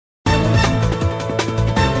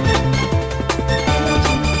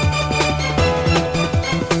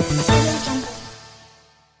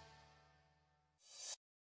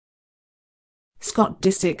Scott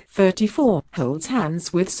Disick, 34, holds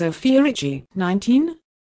hands with Sofia Richie, 19.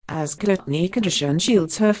 As Kourtney Kardashian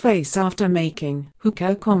shields her face after making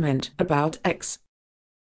hookah comment about ex.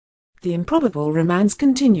 The improbable romance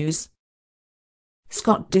continues.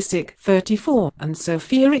 Scott Disick, 34, and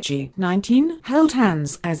Sofia Richie, 19, held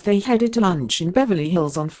hands as they headed to lunch in Beverly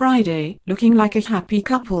Hills on Friday, looking like a happy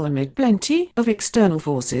couple amid plenty of external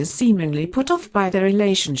forces seemingly put off by their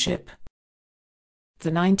relationship. The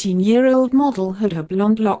 19-year-old model had her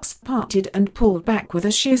blonde locks parted and pulled back with a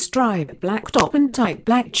sheer striped black top and tight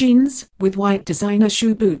black jeans, with white designer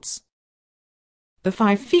shoe boots. The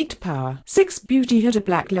 5 Power 6 beauty had a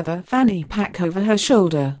black leather fanny pack over her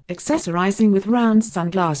shoulder, accessorizing with round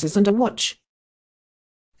sunglasses and a watch.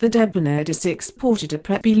 The debonair Disick sported a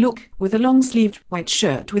preppy look, with a long-sleeved white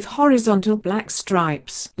shirt with horizontal black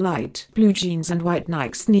stripes, light blue jeans and white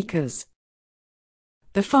Nike sneakers.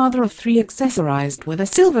 The father of 3 accessorized with a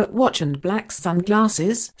silver watch and black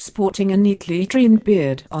sunglasses, sporting a neatly trimmed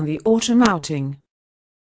beard on the autumn outing.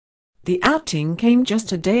 The outing came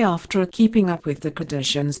just a day after a Keeping Up with the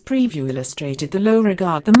Kardashians preview illustrated the low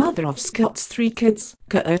regard the mother of Scott's 3 kids,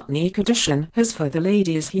 Kourtney Kardashian, has for the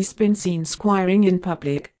ladies he's been seen squiring in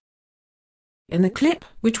public. In the clip,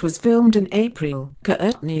 which was filmed in April,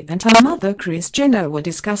 Kourtney and her mother Kris Jenner were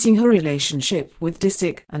discussing her relationship with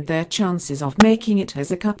Disick and their chances of making it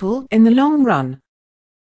as a couple in the long run.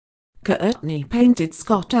 Kourtney painted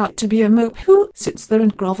Scott out to be a mope who sits there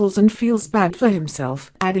and grovels and feels bad for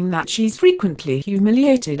himself, adding that she's frequently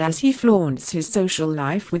humiliated as he flaunts his social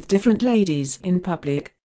life with different ladies in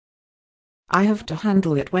public. "I have to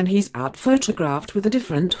handle it when he's out photographed with a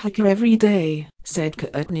different hooker every day," said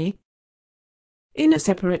Kourtney. In a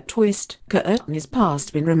separate twist, Kourtney's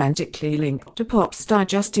past been romantically linked to pop star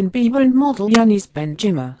Justin Bieber and model Giannis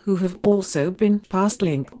Benjima, who have also been past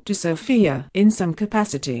linked to Sofia in some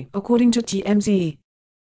capacity, according to TMZ.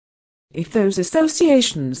 If those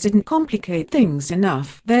associations didn't complicate things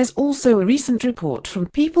enough, there's also a recent report from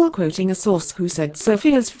People quoting a source who said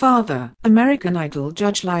Sofia's father, American Idol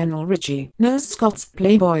judge Lionel Richie, knows Scott's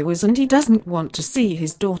playboy was and he doesn't want to see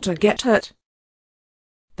his daughter get hurt.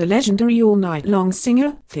 The legendary all-night-long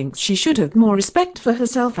singer thinks she should have more respect for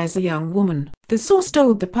herself as a young woman, the source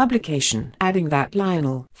told the publication, adding that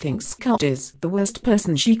Lionel thinks Scott is the worst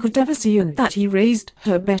person she could ever see and that he raised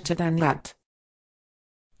her better than that.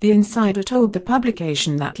 The insider told the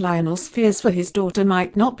publication that Lionel's fears for his daughter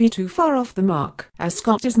might not be too far off the mark, as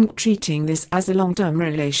Scott isn't treating this as a long-term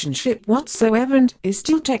relationship whatsoever and is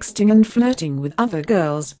still texting and flirting with other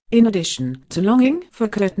girls, in addition to longing for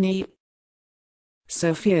Kourtney.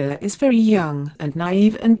 "Sofia is very young and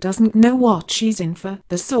naive and doesn't know what she's in for,"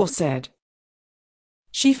 the source said.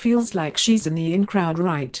 "She feels like she's in the in crowd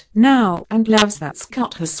right now and loves that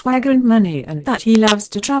Scott has swagger and money and that he loves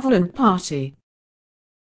to travel and party.